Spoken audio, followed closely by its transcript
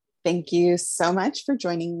Thank you so much for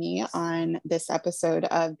joining me on this episode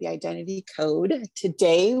of The Identity Code.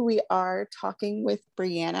 Today, we are talking with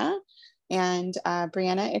Brianna. And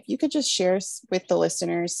Brianna, if you could just share with the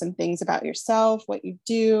listeners some things about yourself, what you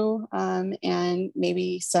do, and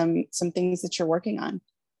maybe some things that you're working on.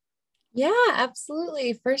 Yeah,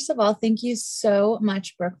 absolutely. First of all, thank you so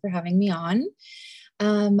much, Brooke, for having me on.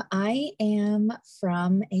 I am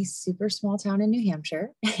from a super small town in New Hampshire,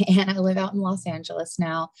 and I live out in Los Angeles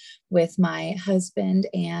now with my husband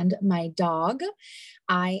and my dog.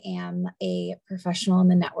 I am a professional in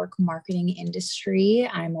the network marketing industry.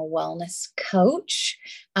 I'm a wellness coach,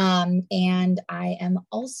 and I am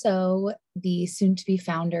also the soon-to-be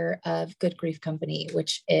founder of Good Grief Company,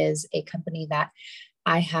 which is a company that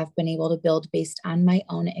I have been able to build based on my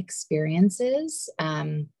own experiences.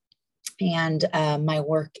 And my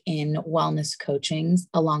work in wellness coachings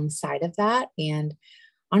alongside of that. And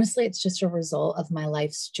honestly, it's just a result of my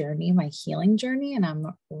life's journey, my healing journey. And I'm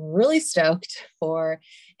really stoked for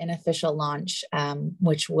an official launch,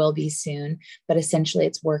 which will be soon. But essentially,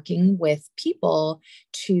 it's working with people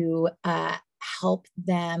to help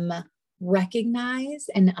them recognize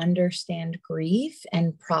and understand grief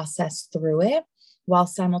and process through it, while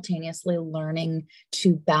simultaneously learning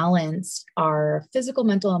to balance our physical,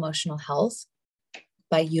 mental, emotional health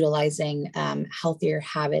by utilizing healthier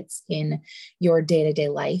habits in your day-to-day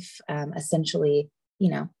life. Essentially,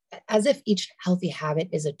 as if each healthy habit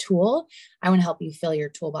is a tool, I want to help you fill your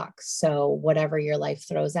toolbox. So whatever your life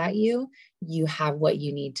throws at you, you have what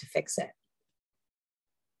you need to fix it.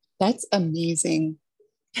 That's amazing.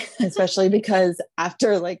 Especially because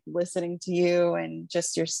after listening to you and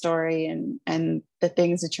just your story and the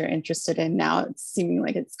things that you're interested in now, it's seeming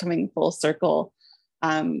like it's coming full circle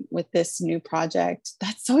with this new project.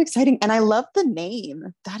 That's so exciting. And I love the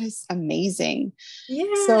name. That is amazing. Yeah.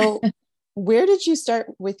 So where did you start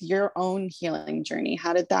with your own healing journey?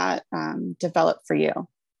 How did that develop for you?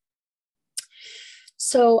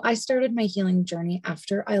 So I started my healing journey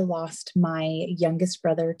after I lost my youngest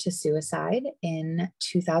brother to suicide in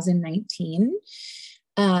 2019.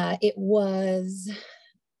 It was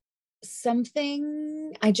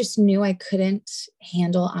something I just knew I couldn't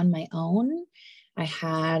handle on my own. I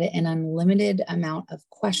had an unlimited amount of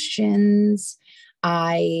questions.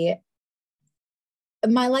 My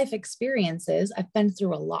life experiences, I've been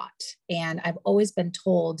through a lot, and I've always been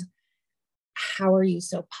told, how are you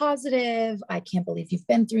so positive? I can't believe you've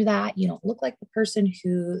been through that. You don't look like the person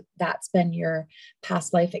who that's been your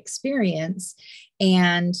past life experience.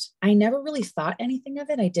 And I never really thought anything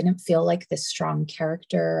of it. I didn't feel like this strong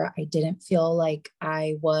character. I didn't feel like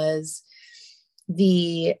I was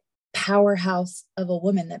the powerhouse of a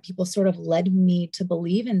woman that people sort of led me to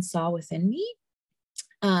believe and saw within me.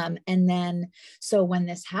 And then, so when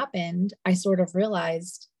this happened, I sort of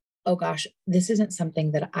realized, oh gosh, this isn't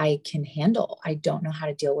something that I can handle. I don't know how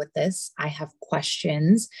to deal with this. I have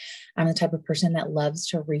questions. I'm the type of person that loves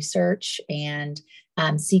to research and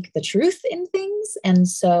seek the truth in things. And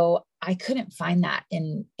so I couldn't find that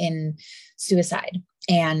in suicide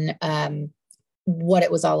and what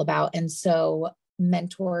it was all about. And so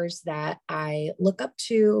mentors that I look up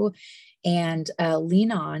to and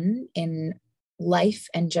lean on in life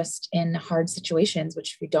and just in hard situations,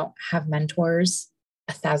 which if you don't have mentors,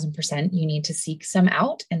 1,000%, you need to seek some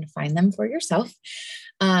out and find them for yourself.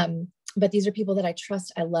 But these are people that I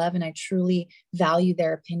trust, I love, and I truly value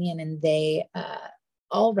their opinion. And they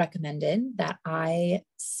all recommended that I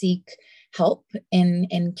seek help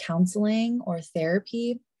in counseling or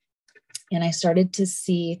therapy. And I started to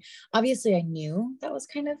see, obviously I knew that was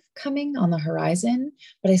kind of coming on the horizon,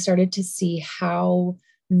 but I started to see how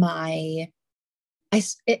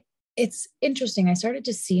it's interesting. I started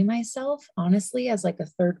to see myself honestly as like a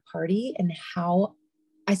third party, and how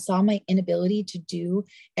I saw my inability to do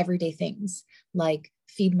everyday things like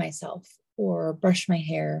feed myself or brush my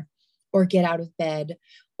hair or get out of bed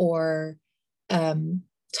or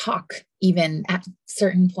talk even at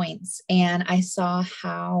certain points. And I saw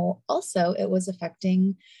how also it was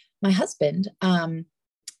affecting my husband. And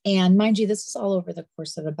mind you, this was all over the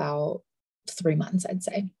course of about 3 months, I'd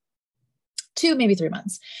say. 2, maybe 3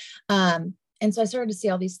 months. And so I started to see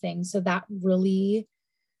all these things. So that really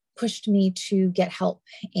pushed me to get help.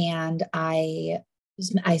 And I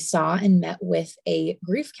saw and met with a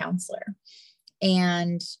grief counselor.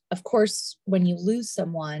 And of course, when you lose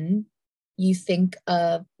someone, you think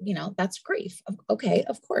of, that's grief. Okay,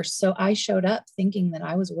 of course. So I showed up thinking that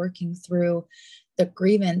I was working through the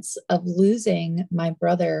grievance of losing my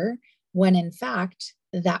brother, when in fact,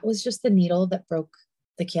 that was just the needle that broke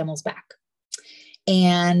the camel's back.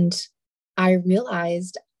 And I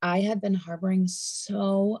realized I had been harboring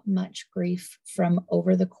so much grief from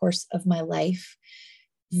over the course of my life,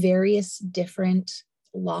 various different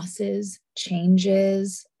losses,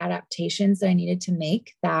 changes, adaptations that I needed to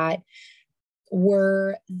make that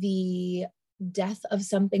were the death of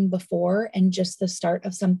something before and just the start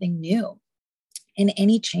of something new. And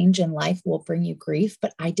any change in life will bring you grief,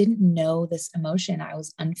 but I didn't know this emotion. I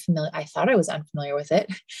was unfamiliar. I thought I was unfamiliar with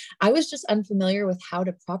it. I was just unfamiliar with how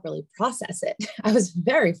to properly process it. I was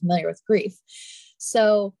very familiar with grief.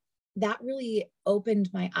 So that really opened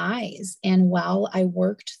my eyes. And while I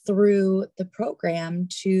worked through the program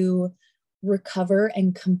to recover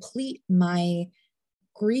and complete my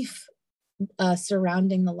grief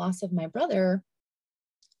surrounding the loss of my brother,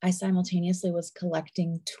 I simultaneously was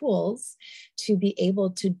collecting tools to be able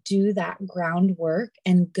to do that groundwork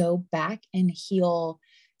and go back and heal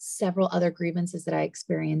several other grievances that I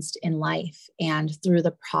experienced in life. And through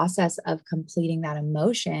the process of completing that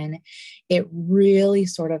emotion, it really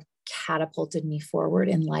sort of catapulted me forward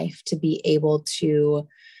in life to be able to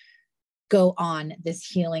go on this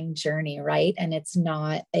healing journey, right? And it's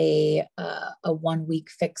not a 1 week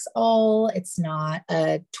fix all. It's not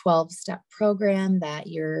a 12-step program that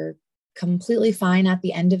you're completely fine at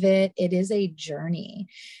the end of it. It is a journey.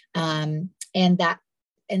 And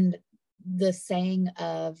the saying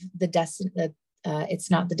of it's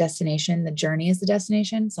not the destination, the journey is the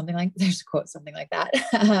destination. Something like, there's a quote, something like that.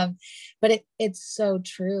 But it's so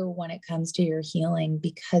true when it comes to your healing,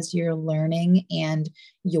 because you're learning and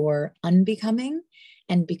you're unbecoming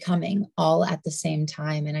and becoming all at the same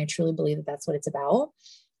time. And I truly believe that that's what it's about.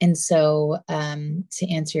 And so to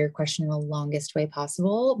answer your question in the longest way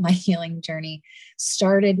possible, my healing journey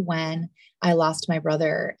started when I lost my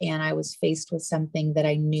brother and I was faced with something that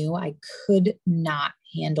I knew I could not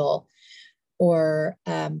handle or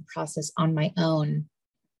process on my own.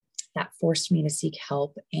 That forced me to seek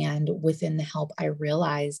help. And within the help, I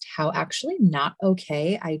realized how actually not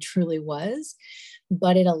okay I truly was,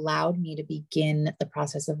 but it allowed me to begin the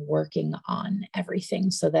process of working on everything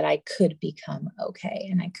so that I could become okay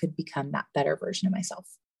and I could become that better version of myself.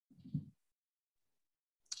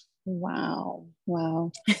 Wow.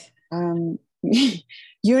 Wow.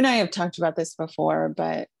 You and I have talked about this before,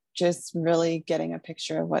 but just really getting a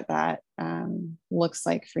picture of what that looks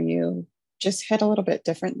like for you just hit a little bit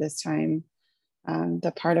different this time.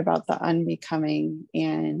 The part about the unbecoming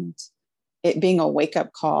and it being a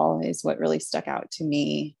wake-up call is what really stuck out to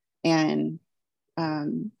me. And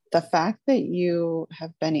the fact that you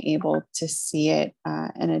have been able to see it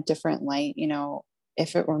in a different light, you know,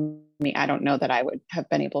 if it were me, I don't know that I would have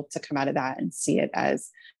been able to come out of that and see it as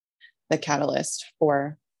the catalyst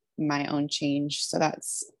for my own change. So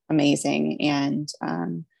that's amazing. And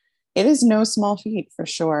it is no small feat for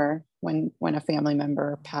sure when a family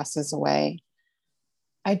member passes away.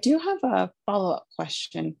 I do have a follow-up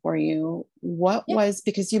question for you. What was,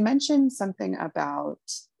 because you mentioned something about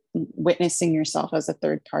witnessing yourself as a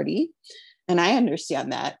third party, and I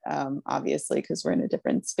understand that obviously because we're in a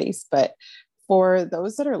different space, but for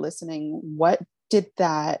those that are listening, what did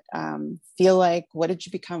that feel like? What did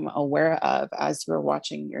you become aware of as you were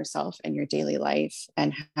watching yourself in your daily life,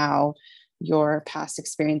 and how your past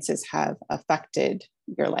experiences have affected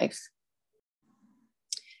your life?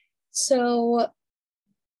 So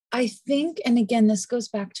I think, and again, this goes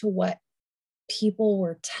back to what people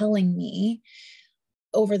were telling me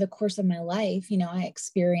over the course of my life. You know, I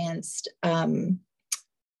experienced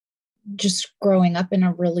just growing up in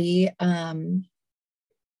a really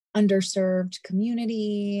underserved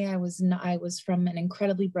community. I was from an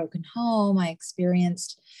incredibly broken home. I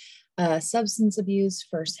experienced substance abuse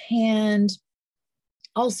firsthand,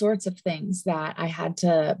 all sorts of things that I had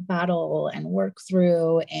to battle and work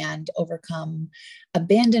through and overcome,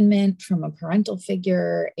 abandonment from a parental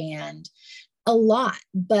figure and a lot,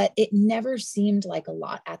 but it never seemed like a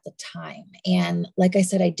lot at the time. And like I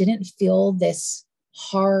said, I didn't feel this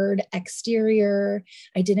hard exterior.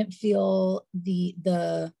 I didn't feel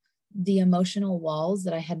the emotional walls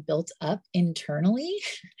that I had built up internally.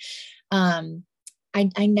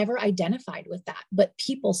 I never identified with that, but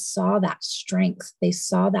people saw that strength. They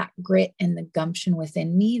saw that grit and the gumption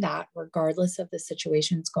within me, that regardless of the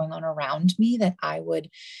situations going on around me, that I would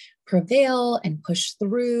prevail and push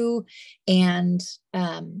through. And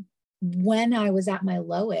when I was at my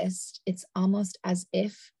lowest, it's almost as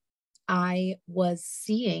if I was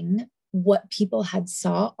seeing what people had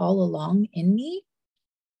saw all along in me,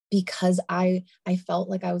 because I felt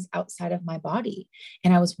like I was outside of my body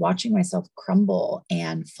and I was watching myself crumble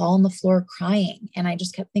and fall on the floor crying. And I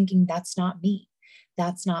just kept thinking, that's not me.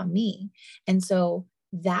 That's not me. And so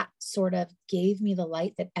that sort of gave me the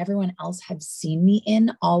light that everyone else had seen me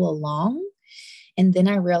in all along. And then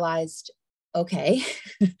I realized, okay,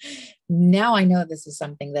 now I know this is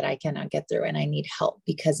something that I cannot get through and I need help,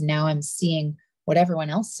 because now I'm seeing what everyone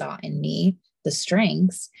else saw in me, the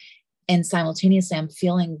strengths, and simultaneously I'm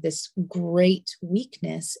feeling this great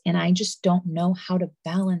weakness, and I just don't know how to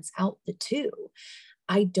balance out the two.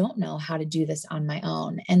 I don't know how to do this on my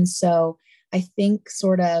own. And so I think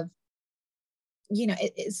sort of,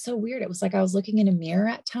 it's so weird. It was like I was looking in a mirror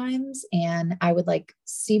at times and I would like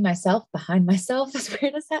see myself behind myself, as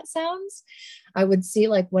weird as that sounds. I would see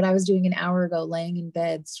like what I was doing an hour ago, laying in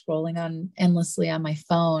bed, scrolling on endlessly on my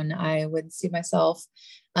phone. I would see myself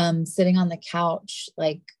sitting on the couch,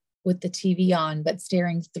 like with the TV on, but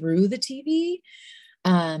staring through the TV.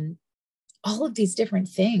 All of these different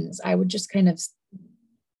things. I would just kind of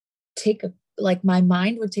my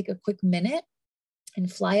mind would take a quick minute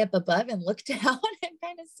and fly up above and look down and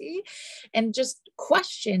kind of see and just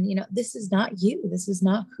question, this is not you. This is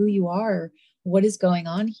not who you are. What is going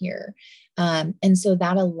on here? And so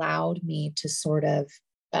that allowed me to sort of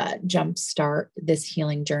jumpstart this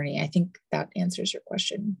healing journey. I think that answers your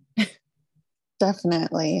question.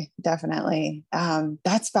 Definitely.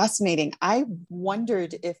 That's fascinating. I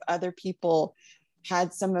wondered if other people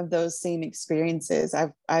had some of those same experiences.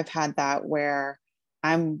 I've had that where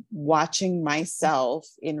I'm watching myself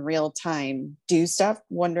in real time do stuff,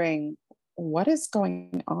 wondering what is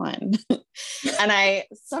going on. And I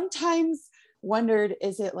sometimes wondered,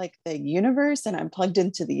 is it like the universe and I'm plugged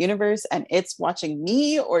into the universe and it's watching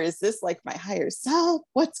me, or is this like my higher self?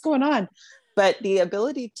 What's going on? But the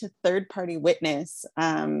ability to third party witness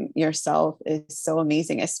yourself is so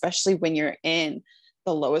amazing, especially when you're in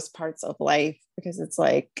the lowest parts of life, because it's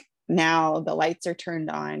like now the lights are turned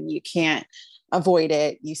on, you can't avoid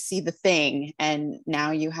it, you see the thing, and now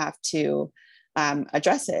you have to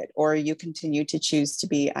address it, or you continue to choose to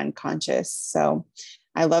be unconscious. So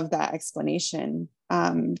I love that explanation.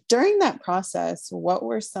 During that process, what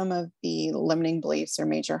were some of the limiting beliefs or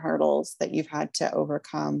major hurdles that you've had to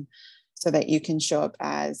overcome so that you can show up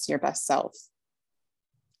as your best self?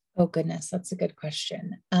 Oh, goodness, that's a good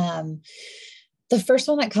question. The first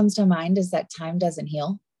one that comes to mind is that time doesn't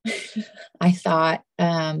heal. I thought,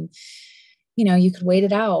 you could wait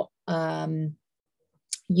it out.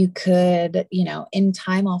 You could, in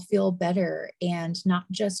time I'll feel better. And not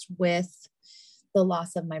just with the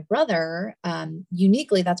loss of my brother,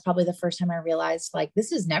 uniquely, that's probably the first time I realized like,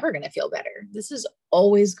 this is never going to feel better. This is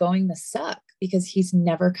always going to suck because he's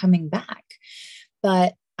never coming back.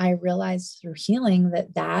 But I realized through healing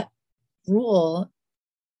that rule,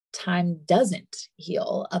 time doesn't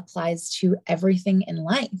heal, applies to everything in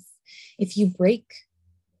life. If you break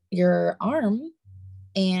your arm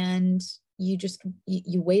and you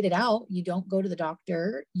wait it out, you don't go to the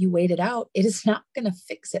doctor, you wait it out, it is not going to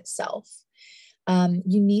fix itself.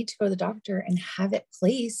 You need to go to the doctor and have it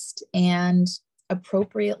placed and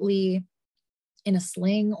appropriately in a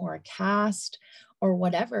sling or a cast or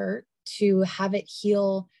whatever to have it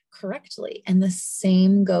heal correctly. And the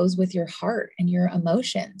same goes with your heart and your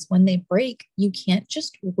emotions. When they break, you can't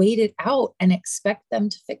just wait it out and expect them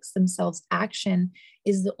to fix themselves. Action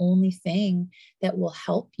is the only thing that will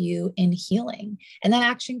help you in healing. And that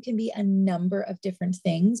action can be a number of different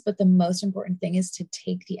things, but the most important thing is to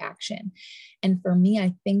take the action. And for me,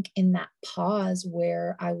 I think in that pause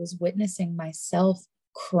where I was witnessing myself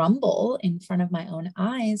crumble in front of my own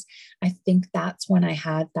eyes, I think that's when I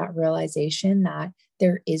had that realization that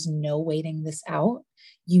there is no waiting this out.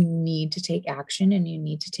 You need to take action, and you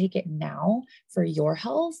need to take it now for your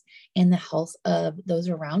health and the health of those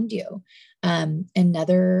around you.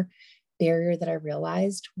 Another barrier that I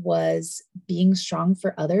realized was being strong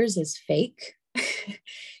for others is fake.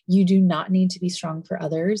 You do not need to be strong for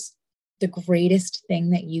others. The greatest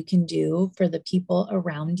thing that you can do for the people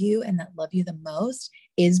around you and that love you the most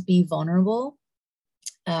is be vulnerable.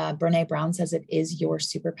 Brene Brown says it is your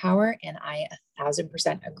superpower. And I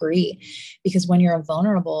 1,000% agree, because when you're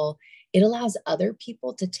vulnerable, it allows other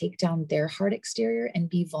people to take down their hard exterior and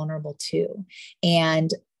be vulnerable too.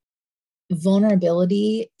 And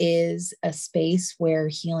vulnerability is a space where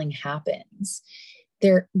healing happens.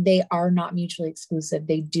 They are not mutually exclusive.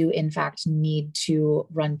 They do, in fact, need to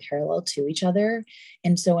run parallel to each other.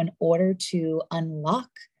 And so in order to unlock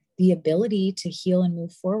the ability to heal and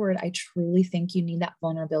move forward, I truly think you need that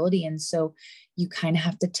vulnerability. And so you kind of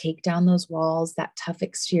have to take down those walls, that tough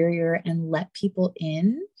exterior, and let people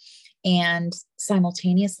in. And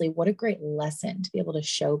simultaneously, what a great lesson to be able to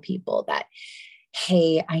show people that,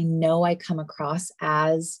 hey, I know I come across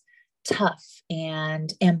as tough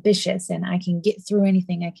and ambitious and I can get through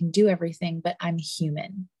anything, I can do everything, but I'm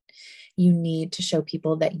human. You need to show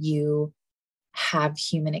people that you have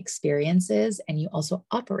human experiences and you also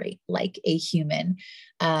operate like a human.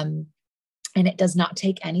 And it does not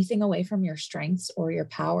take anything away from your strengths or your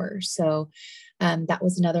power. So that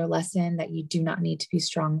was another lesson, that you do not need to be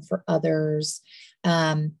strong for others.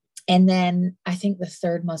 And then I think the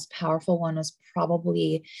third most powerful one was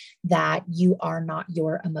probably that you are not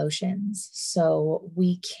your emotions. So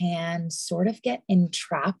we can sort of get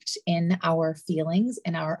entrapped in our feelings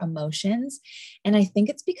and our emotions. And I think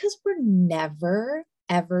it's because we're never,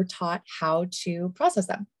 ever taught how to process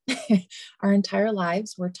them. Our entire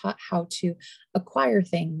lives, we're taught how to acquire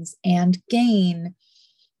things and gain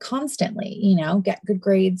constantly, get good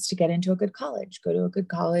grades to get into a good college, go to a good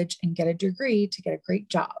college and get a degree to get a great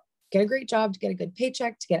job, get a great job to get a good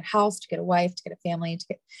paycheck, to get a house, to get a wife, to get a family,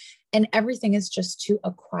 and everything is just to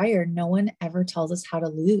acquire. No one ever tells us how to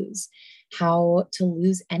lose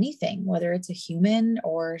anything, whether it's a human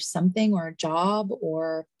or something or a job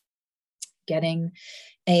or getting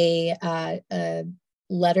a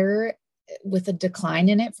letter with a decline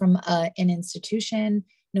in it from an institution.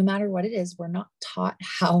 No matter what it is, we're not taught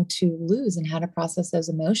how to lose and how to process those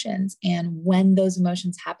emotions. And when those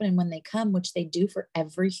emotions happen and when they come, which they do for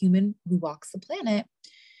every human who walks the planet,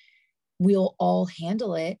 we'll all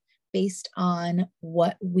handle it based on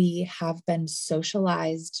what we have been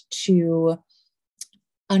socialized to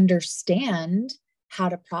understand how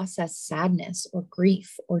to process sadness or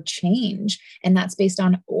grief or change. And that's based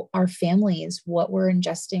on our families, what we're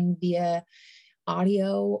ingesting via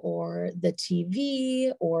audio or the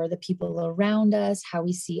TV or the people around us, how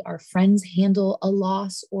we see our friends handle a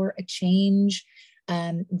loss or a change.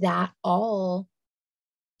 That all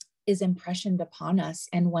is impressioned upon us.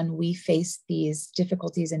 And when we face these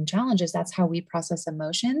difficulties and challenges, that's how we process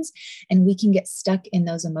emotions. And we can get stuck in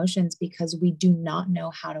those emotions because we do not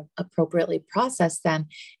know how to appropriately process them.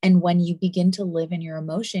 And when you begin to live in your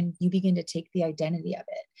emotion, you begin to take the identity of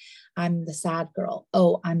it. I'm the sad girl.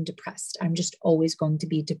 Oh, I'm depressed. I'm just always going to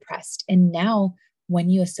be depressed. And now when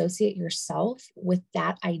you associate yourself with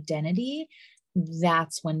that identity,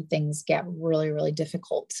 that's when things get really, really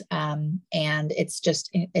difficult. And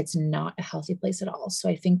it's not a healthy place at all. So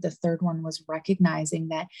I think the third one was recognizing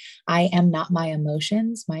that I am not my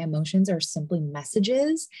emotions. My emotions are simply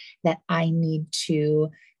messages that I need to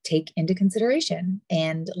take into consideration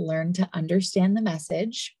and learn to understand the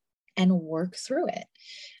message and work through it.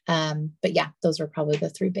 But yeah, those are probably the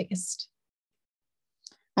three biggest.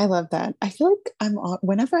 I love that. I feel like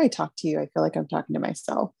whenever I talk to you, I feel like I'm talking to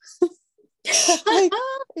myself. Like,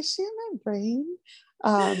 is she in my brain?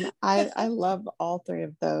 I love all three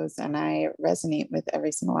of those, and I resonate with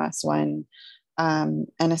every single last one. And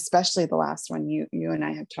especially the last one. You and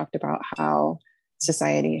I have talked about how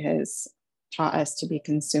society has taught us to be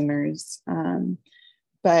consumers,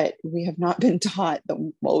 but we have not been taught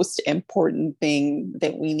the most important thing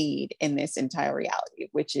that we need in this entire reality,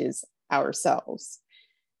 which is ourselves.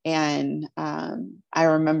 And I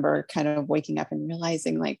remember kind of waking up and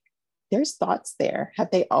realizing, like, there's thoughts there.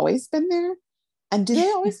 Have they always been there? And do they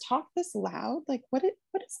always talk this loud? Like, what is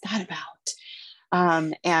that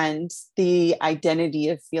about? And the identity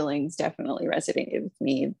of feelings definitely resonated with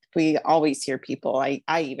me. We always hear people, I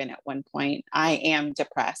even at one point, I am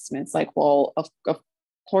depressed. And it's like, well, of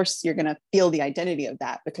course you're going to feel the identity of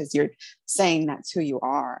that because you're saying that's who you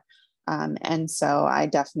are. And so I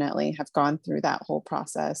definitely have gone through that whole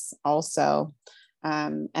process also.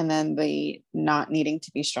 And then the not needing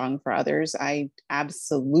to be strong for others, I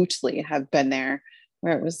absolutely have been there,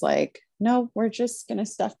 where it was like, no, we're just going to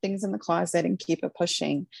stuff things in the closet and keep it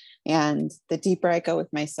pushing. And the deeper I go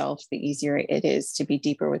with myself, the easier it is to be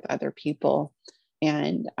deeper with other people.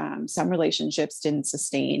 And some relationships didn't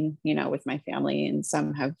sustain, with my family, and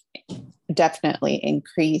some have definitely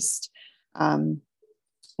increased.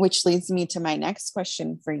 Which leads me to my next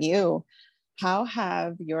question for you. How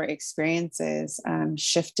have your experiences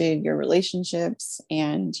shifted your relationships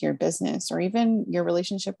and your business, or even your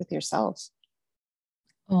relationship with yourself?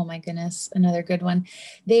 Oh my goodness, another good one.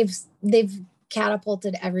 They've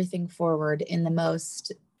catapulted everything forward in the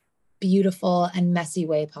most beautiful and messy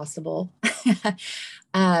way possible.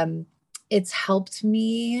 um, it's helped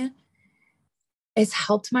me. It's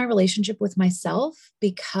helped my relationship with myself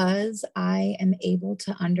because I am able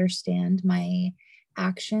to understand my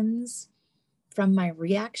actions from my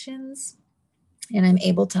reactions, and I'm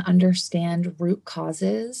able to understand root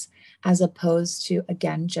causes as opposed to,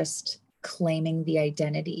 again, just claiming the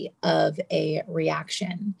identity of a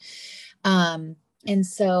reaction. And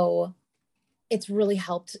so it's really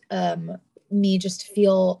helped me just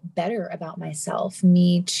feel better about myself,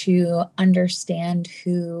 me to understand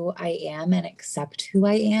who I am and accept who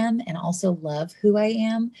I am, and also love who I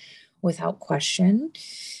am without question.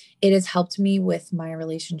 It has helped me with my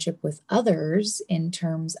relationship with others in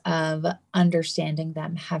terms of understanding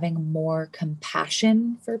them, having more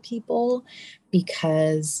compassion for people,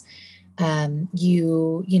 because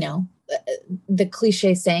you know, the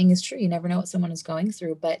cliche saying is true. You never know what someone is going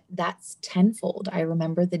through, but that's tenfold. I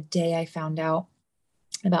remember the day I found out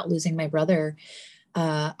about losing my brother.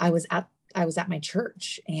 I was at my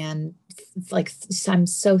church, and like, I'm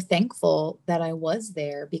so thankful that I was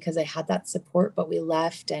there because I had that support. But we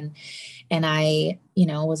left, and I, you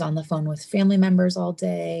know, was on the phone with family members all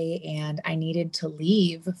day, and I needed to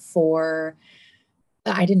leave for,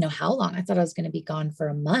 I didn't know how long. I thought I was going to be gone for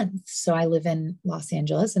a month. So I live in Los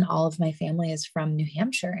Angeles, and all of my family is from New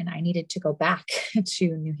Hampshire, and I needed to go back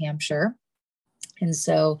to New Hampshire. And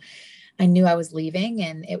so I knew I was leaving,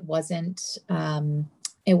 and it wasn't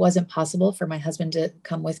possible for my husband to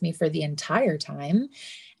come with me for the entire time.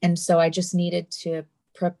 And so I just needed to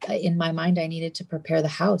in my mind, I needed to prepare the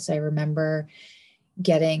house. I remember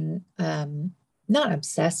getting, not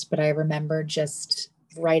obsessed, but I remember just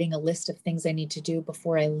writing a list of things I need to do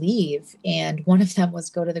before I leave. And one of them was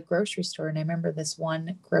go to the grocery store. And I remember this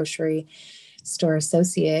one grocery store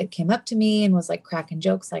associate came up to me and was like cracking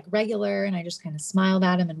jokes like regular. And I just kind of smiled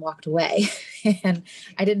at him and walked away. And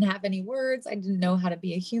I didn't have any words. I didn't know how to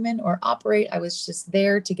be a human or operate. I was just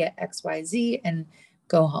there to get XYZ and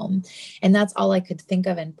go home. And that's all I could think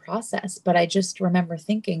of and process. But I just remember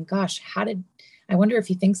thinking, gosh, I wonder if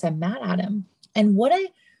he thinks I'm mad at him. And what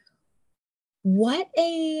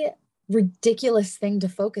a ridiculous thing to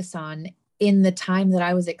focus on in the time that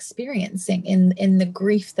I was experiencing, in the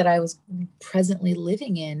grief that I was presently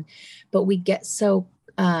living in. But we get so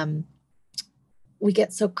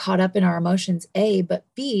caught up in our emotions, A, but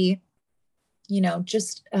B, you know,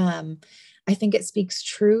 just I think it speaks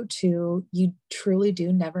true to, you truly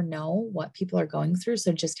do never know what people are going through.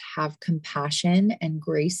 So just have compassion and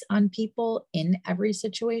grace on people in every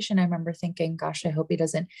situation. I remember thinking, gosh, I hope he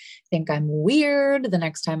doesn't think I'm weird the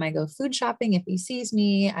next time I go food shopping. If he sees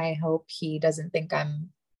me, I hope he doesn't think I'm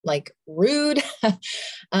like rude.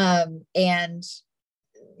 And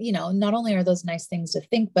you know, not only are those nice things to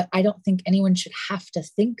think, but I don't think anyone should have to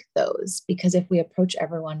think those, because if we approach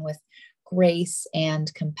everyone with grace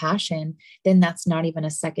and compassion, then that's not even a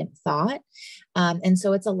second thought. And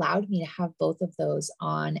so it's allowed me to have both of those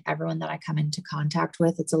on everyone that I come into contact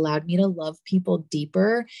with. It's allowed me to love people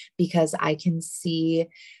deeper because I can see,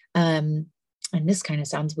 and this kind of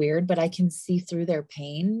sounds weird, but I can see through their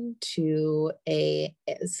pain to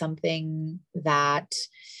something that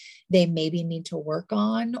they maybe need to work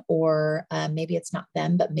on, or maybe it's not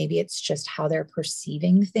them, but maybe it's just how they're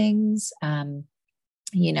perceiving things.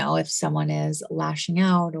 You know, if someone is lashing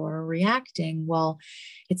out or reacting, well,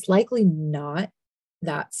 it's likely not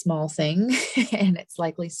that small thing, and it's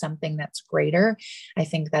likely something that's greater. I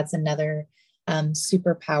think that's another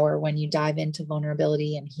superpower when you dive into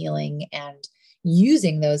vulnerability and healing and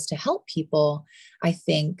using those to help people. I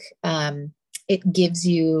think it gives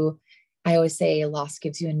you, I always say loss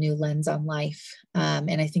gives you a new lens on life.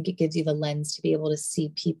 And I think it gives you the lens to be able to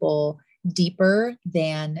see people deeper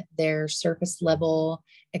than their surface level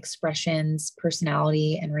expressions,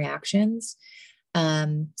 personality, and reactions.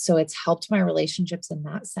 So it's helped my relationships in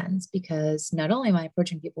that sense, because not only am I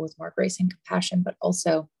approaching people with more grace and compassion, but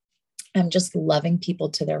also I'm just loving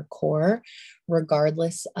people to their core,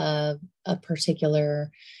 regardless of a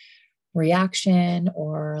particular reaction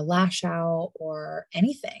or lash out or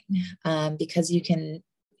anything, because you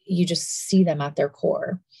just see them at their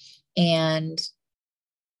core. And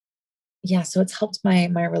yeah, so it's helped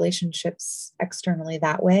my relationships externally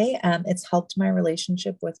that way. It's helped my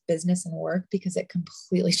relationship with business and work because it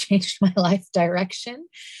completely changed my life direction.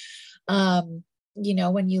 You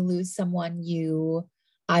know, when you lose someone,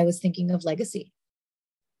 I was thinking of legacy.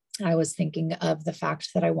 I was thinking of the fact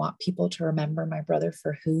that I want people to remember my brother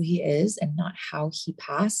for who he is and not how he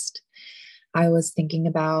passed. I was thinking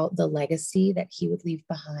about the legacy that he would leave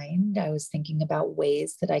behind. I was thinking about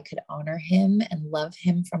ways that I could honor him and love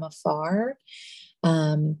him from afar.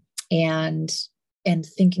 And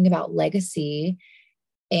thinking about legacy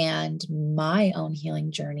and my own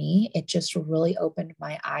healing journey, it just really opened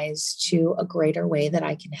my eyes to a greater way that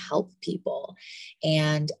I can help people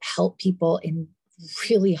and help people in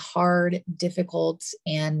really hard, difficult,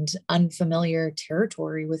 and unfamiliar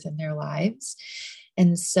territory within their lives.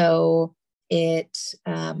 And so it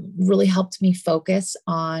really helped me focus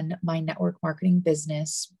on my network marketing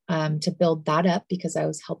business, to build that up, because I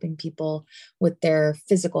was helping people with their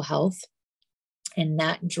physical health. And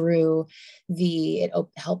that drew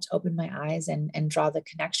helped open my eyes and draw the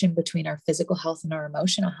connection between our physical health and our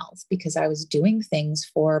emotional health, because I was doing things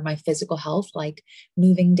for my physical health, like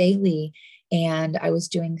moving daily. And I was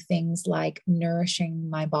doing things like nourishing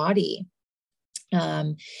my body.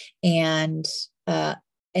 Um, and,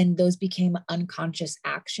 and those became unconscious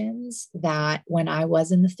actions that when I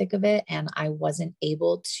was in the thick of it and I wasn't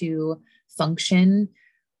able to function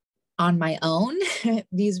on my own,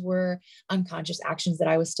 these were unconscious actions that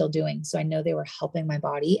I was still doing. So I know they were helping my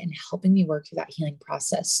body and helping me work through that healing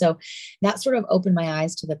process. So that sort of opened my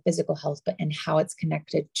eyes to the physical health, but and how it's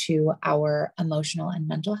connected to our emotional and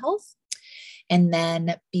mental health. And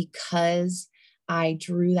then because I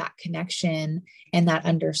drew that connection and that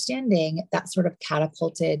understanding, that sort of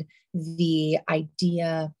catapulted the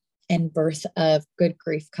idea and birth of Good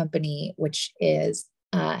Grief Company, which is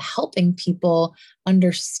helping people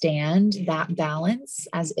understand that balance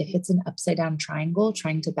as if it's an upside down triangle,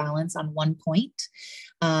 trying to balance on one point.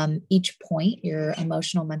 Each point, your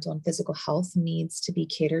emotional, mental, and physical health needs to be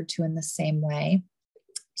catered to in the same way.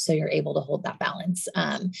 So you're able to hold that balance,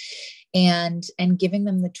 and giving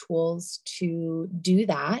them the tools to do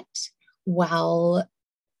that while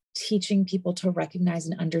teaching people to recognize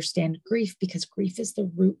and understand grief, because grief is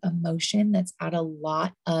the root emotion that's at a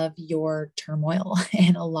lot of your turmoil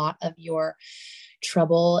and a lot of your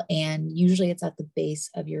trouble. And usually it's at the base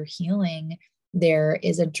of your healing. There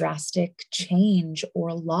is a drastic change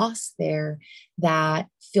or loss there that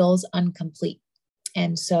feels incomplete.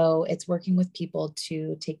 And so it's working with people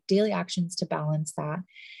to take daily actions to balance that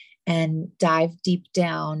and dive deep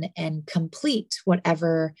down and complete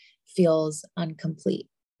whatever feels incomplete.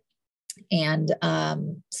 And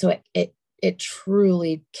so it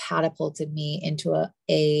truly catapulted me into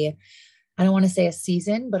a I don't want to say a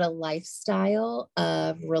season, but a lifestyle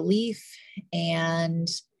of relief and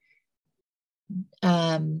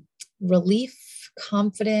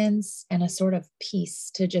confidence, and a sort of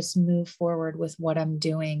peace to just move forward with what I'm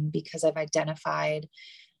doing, because I've identified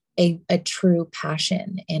a true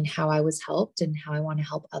passion in how I was helped and how I want to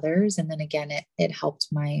help others. And then again, it helped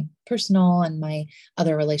my personal and my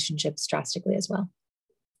other relationships drastically as well.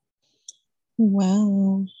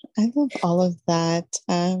 Wow. I love all of that.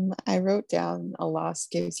 I wrote down a loss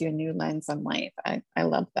gives you a new lens on life. I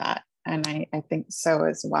love that. And I think so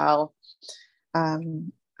as well.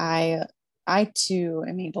 I too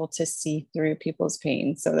am able to see through people's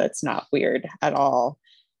pain. So that's not weird at all.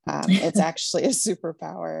 It's actually a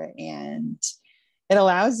superpower, and it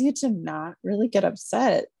allows you to not really get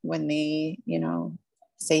upset when they,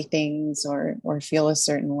 say things or feel a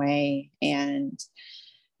certain way. And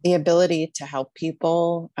the ability to help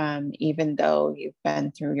people, even though you've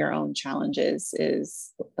been through your own challenges,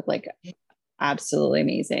 is like absolutely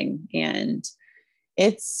amazing. And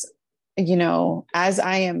it's, as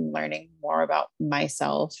I am learning more about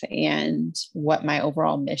myself and what my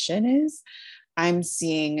overall mission is, I'm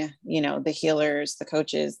seeing, the healers, the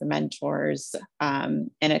coaches, the mentors,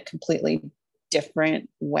 in a completely different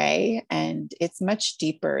way. And it's much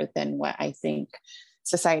deeper than what I think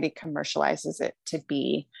society commercializes it to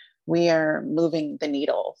be. We are moving the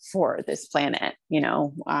needle for this planet.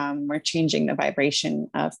 We're changing the vibration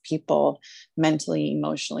of people mentally,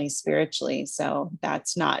 emotionally, spiritually. So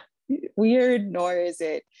that's not weird, nor is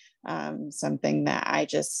it something that I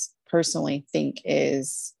just personally think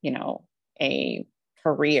is, a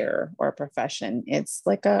career or a profession. It's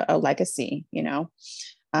like a legacy. Yeah.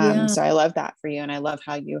 So I love that for you. And I love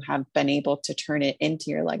how you have been able to turn it into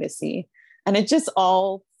your legacy. And it just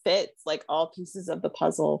all fits, like all pieces of the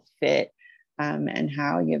puzzle fit, and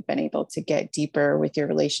how you've been able to get deeper with your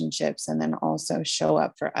relationships and then also show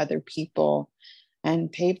up for other people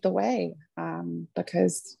and pave the way,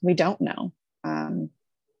 because we don't know.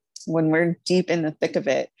 When we're deep in the thick of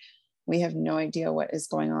it, we have no idea what is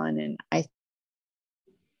going on. And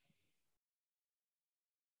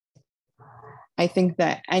I think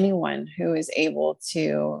that anyone who is able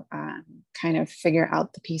to kind of figure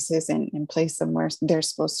out the pieces and place them where they're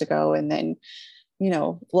supposed to go, and then,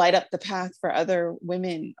 light up the path for other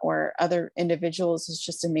women or other individuals is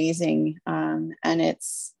just amazing. And I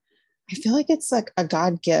feel like it's like a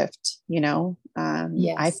God gift,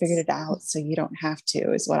 Yes. I figured it out, so you don't have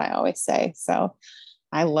to, is what I always say. So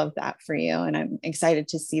I love that for you. And I'm excited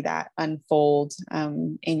to see that unfold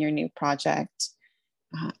in your new project.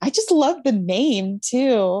 I just love the name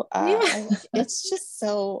too. It's just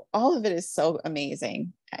all of it is so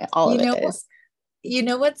amazing. All of it is. You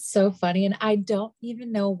know what's so funny? And I don't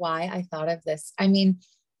even know why I thought of this. I mean,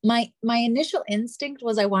 my initial instinct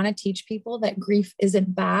was I want to teach people that grief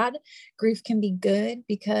isn't bad. Grief can be good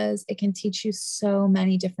because it can teach you so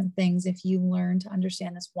many different things. If you learn to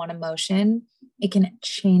understand this one emotion, it can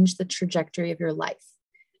change the trajectory of your life.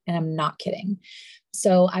 And I'm not kidding.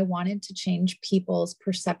 So I wanted to change people's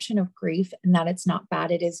perception of grief and that it's not bad,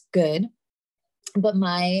 it is good. But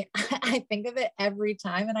I think of it every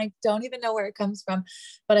time and I don't even know where it comes from,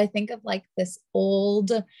 but I think of like this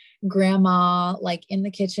old grandma, like in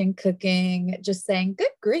the kitchen cooking, just saying, good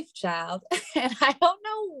grief, child. And I don't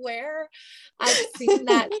know where I've seen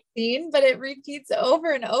that scene, but it repeats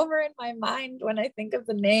over and over in my mind when I think of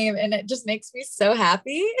the name and it just makes me so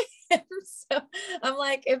happy. And so I'm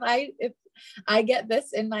like, if I get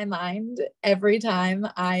this in my mind every time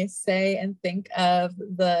I say and think of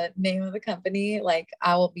the name of the company, like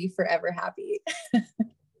I will be forever happy.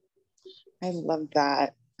 I love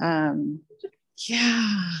that.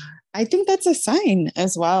 Yeah, I think that's a sign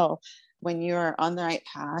as well when you're on the right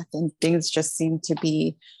path and things just seem to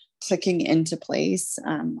be clicking into place.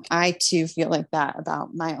 I too feel like that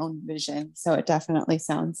about my own vision. So it definitely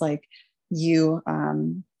sounds like you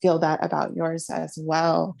feel that about yours as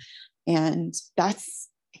well. And that's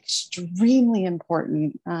extremely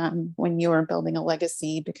important when you are building a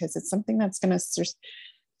legacy, because it's something that's going to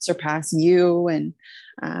surpass you and,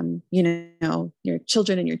 your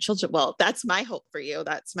children and your children. Well, that's my hope for you.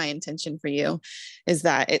 That's my intention for you, is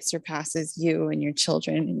that it surpasses you and your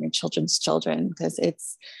children and your children's children, because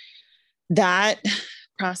it's that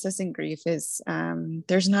processing grief is,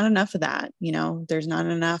 there's not enough of that. There's not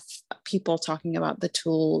enough people talking about the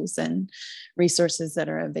tools and resources that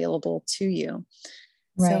are available to you.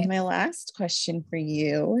 Right. So my last question for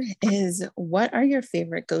you is, what are your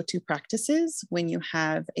favorite go-to practices when you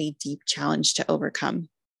have a deep challenge to overcome?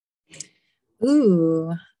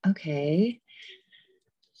 Ooh, okay.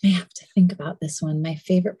 I have to think about this one. My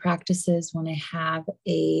favorite practices when I have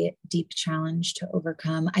a deep challenge to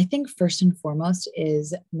overcome, I think first and foremost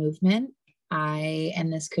is movement.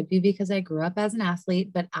 And this could be because I grew up as an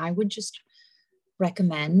athlete, but I would just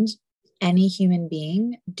recommend any human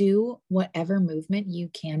being do whatever movement you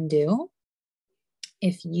can do.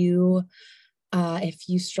 If you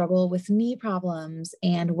struggle with knee problems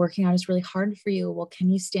and working out is really hard for you, well,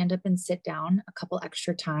 can you stand up and sit down a couple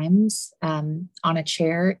extra times on a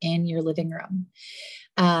chair in your living room?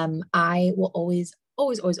 I will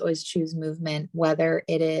always choose movement, whether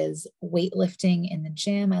it is weightlifting in the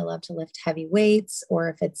gym. I love to lift heavy weights, or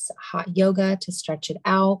if it's hot yoga to stretch it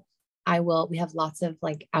out. We have lots of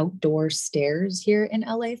like outdoor stairs here in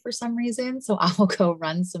LA for some reason. So I will go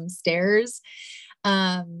run some stairs.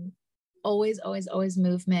 Always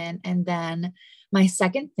movement. And then my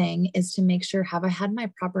second thing is to make sure, have I had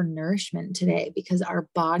my proper nourishment today? Because our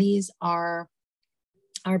bodies are,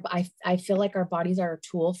 I feel like our bodies are a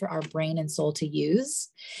tool for our brain and soul to use.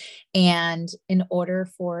 And in order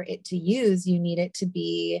for it to use, you need it to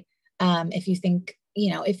be, if you think,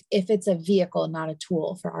 if it's a vehicle, not a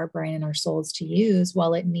tool for our brain and our souls to use,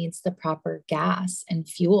 well, it needs the proper gas and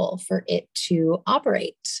fuel for it to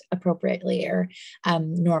operate appropriately or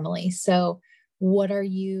normally. So what are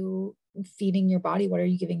you feeding your body? What are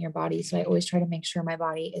you giving your body? So I always try to make sure my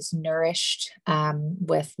body is nourished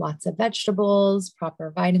with lots of vegetables,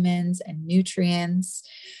 proper vitamins and nutrients.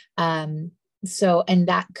 And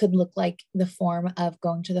that could look like the form of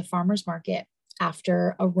going to the farmer's market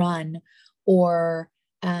after a run, or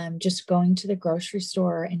just going to the grocery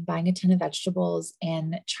store and buying a ton of vegetables,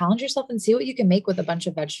 and challenge yourself and see what you can make with a bunch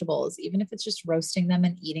of vegetables, even if it's just roasting them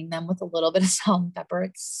and eating them with a little bit of salt and pepper.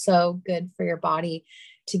 It's so good for your body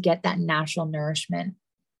to get that natural nourishment.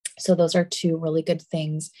 So those are two really good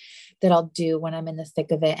things that I'll do when I'm in the thick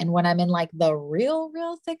of it. And when I'm in like the real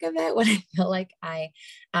thick of it, when I feel like I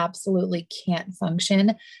absolutely can't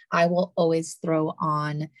function, I will always throw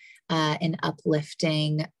on an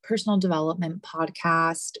uplifting personal development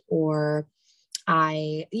podcast, or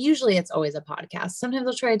usually it's always a podcast. Sometimes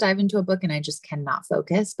I'll try to dive into a book and I just cannot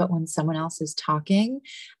focus. But when someone else is talking,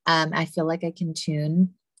 I feel like I can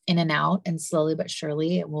tune in and out, and slowly but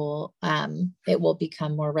surely it will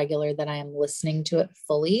become more regular that I am listening to it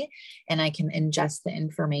fully and I can ingest the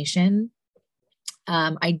information.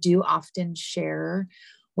 I do often share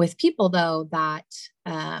with people though that,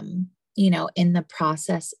 in the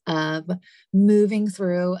process of moving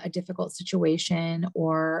through a difficult situation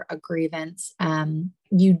or a grievance,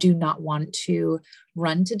 you do not want to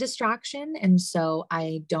run to distraction. And so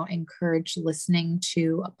I don't encourage listening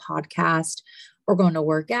to a podcast or going to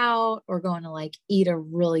work out or going to like eat a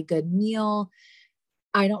really good meal.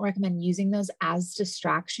 I don't recommend using those as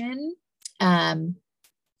distraction.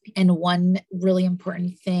 And one really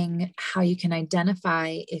important thing, how you can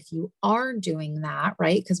identify if you are doing that,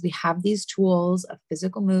 right? Because we have these tools of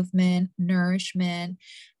physical movement, nourishment,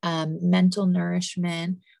 mental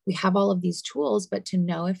nourishment. We have all of these tools, but to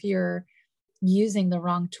know if you're using the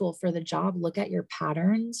wrong tool for the job, look at your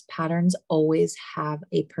patterns. Patterns always have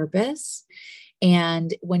a purpose.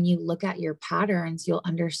 And when you look at your patterns, you'll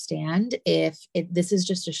understand if this is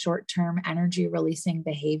just a short-term energy releasing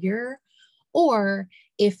behavior, or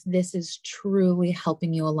if this is truly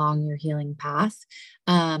helping you along your healing path.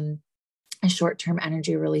 A short-term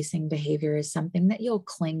energy releasing behavior is something that you'll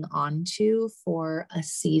cling on to for a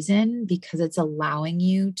season because it's allowing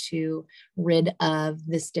you to rid of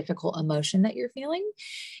this difficult emotion that you're feeling.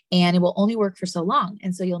 And it will only work for so long.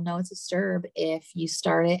 And so you'll know it's a stirb if you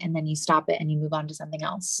start it and then you stop it and you move on to something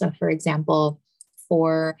else. So for example,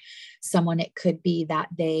 for someone, it could be that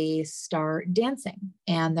they start dancing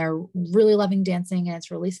and they're really loving dancing and it's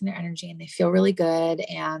releasing their energy and they feel really good.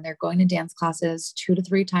 And they're going to dance classes 2 to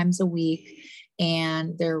 3 times a week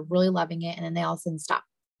and they're really loving it. And then they all of a sudden stop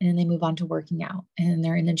and then they move on to working out and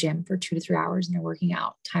they're in the gym for 2 to 3 hours and they're working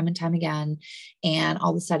out time and time again. And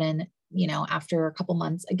all of a sudden, after a couple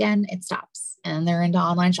months, again, it stops and they're into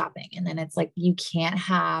online shopping. And then it's like, you can't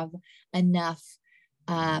have enough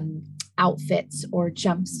outfits or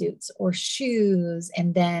jumpsuits or shoes.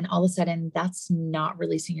 And then all of a sudden that's not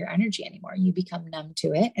releasing your energy anymore. You become numb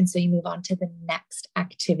to it. And so you move on to the next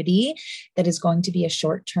activity that is going to be a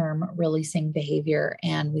short-term releasing behavior.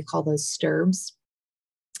 And we call those stirbs.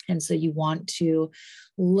 And so you want to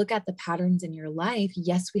look at the patterns in your life.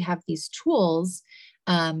 Yes, we have these tools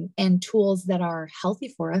and tools that are healthy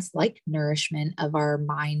for us, like nourishment of our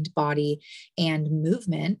mind, body, and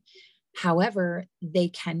movement. However, they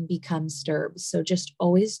can become stirbs. So just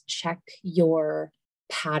always check your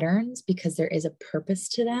patterns because there is a purpose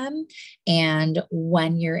to them. And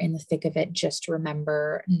when you're in the thick of it, just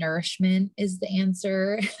remember nourishment is the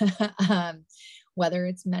answer. Whether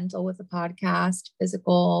it's mental with a podcast,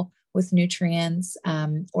 physical with nutrients,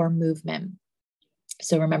 or movement.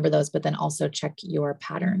 So remember those, but then also check your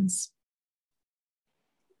patterns.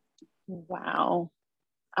 Wow.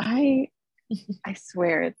 I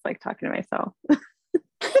swear it's like talking to myself.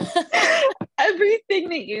 Everything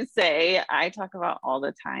that you say, I talk about all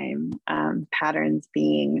the time. Patterns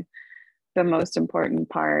being the most important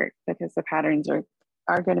part because the patterns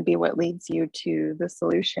are going to be what leads you to the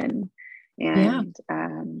solution. And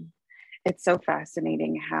it's so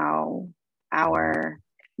fascinating how our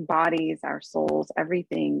bodies, our souls,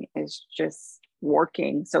 everything is just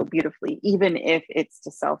working so beautifully, even if it's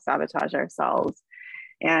to self-sabotage ourselves.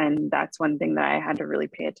 And that's one thing that I had to really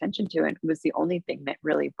pay attention to. And it was the only thing that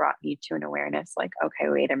really brought me to an awareness like, okay,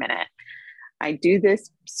 wait a minute. I do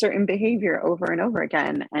this certain behavior over and over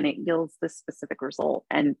again, and it yields this specific result.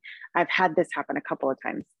 And I've had this happen a couple of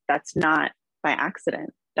times. That's not by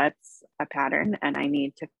accident. That's a pattern. And I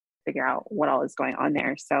need to figure out what all is going on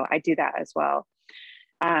there. So I do that as well.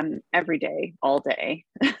 Every day, all day.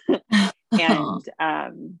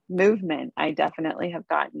 And movement, I definitely have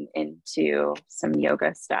gotten into some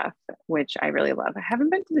yoga stuff, which I really love. I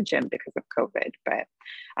haven't been to the gym because of COVID, but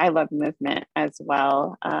I love movement as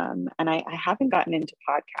well. And I haven't gotten into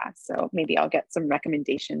podcasts, so maybe I'll get some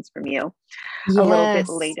recommendations from you a little bit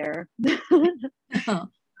later.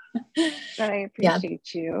 But I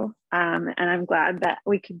appreciate you. And I'm glad that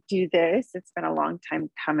we could do this. It's been a long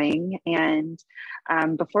time coming. And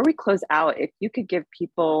before we close out, if you could give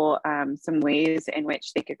people some ways in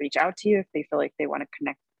which they could reach out to you if they feel like they want to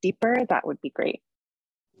connect deeper, that would be great.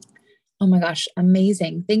 Oh my gosh,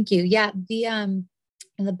 amazing. Thank you. Yeah, the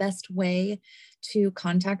best way to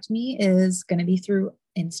contact me is going to be through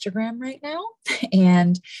Instagram right now.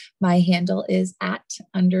 And my handle is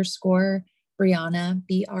 @_ Brianna,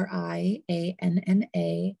 Brianna,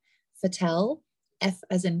 Fattal, F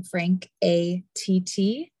as in Frank,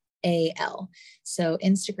 Attal. So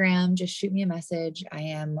Instagram, just shoot me a message. I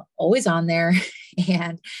am always on there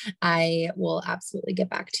and I will absolutely get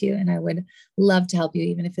back to you. And I would love to help you,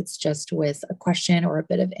 even if it's just with a question or a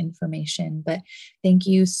bit of information. But thank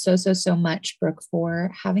you so much, Brooke,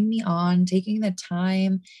 for having me on, taking the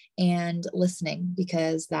time and listening,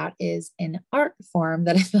 because that is an art form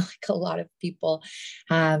that I feel like a lot of people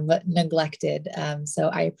have neglected. So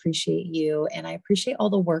I appreciate you and I appreciate all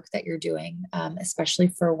the work that you're doing, especially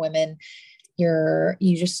for women. You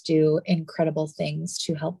just do incredible things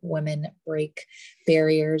to help women break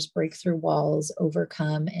barriers, break through walls,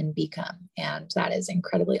 overcome and become. And that is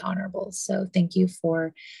incredibly honorable. So thank you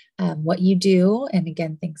for what you do. And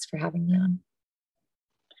again, thanks for having me on.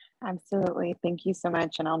 Absolutely. Thank you so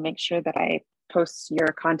much. And I'll make sure that I post your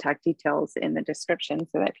contact details in the description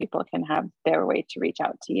so that people can have their way to reach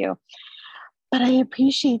out to you. But I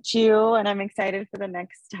appreciate you and I'm excited for the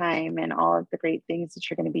next time and all of the great things that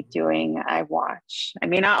you're going to be doing. I watch. I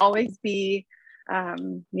may not always be,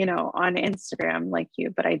 on Instagram like you,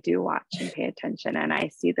 but I do watch and pay attention and I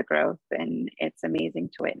see the growth and it's amazing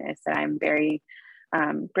to witness. And I'm very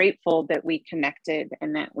grateful that we connected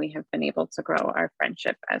and that we have been able to grow our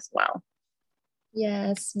friendship as well.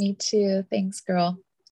 Yes, me too. Thanks, girl.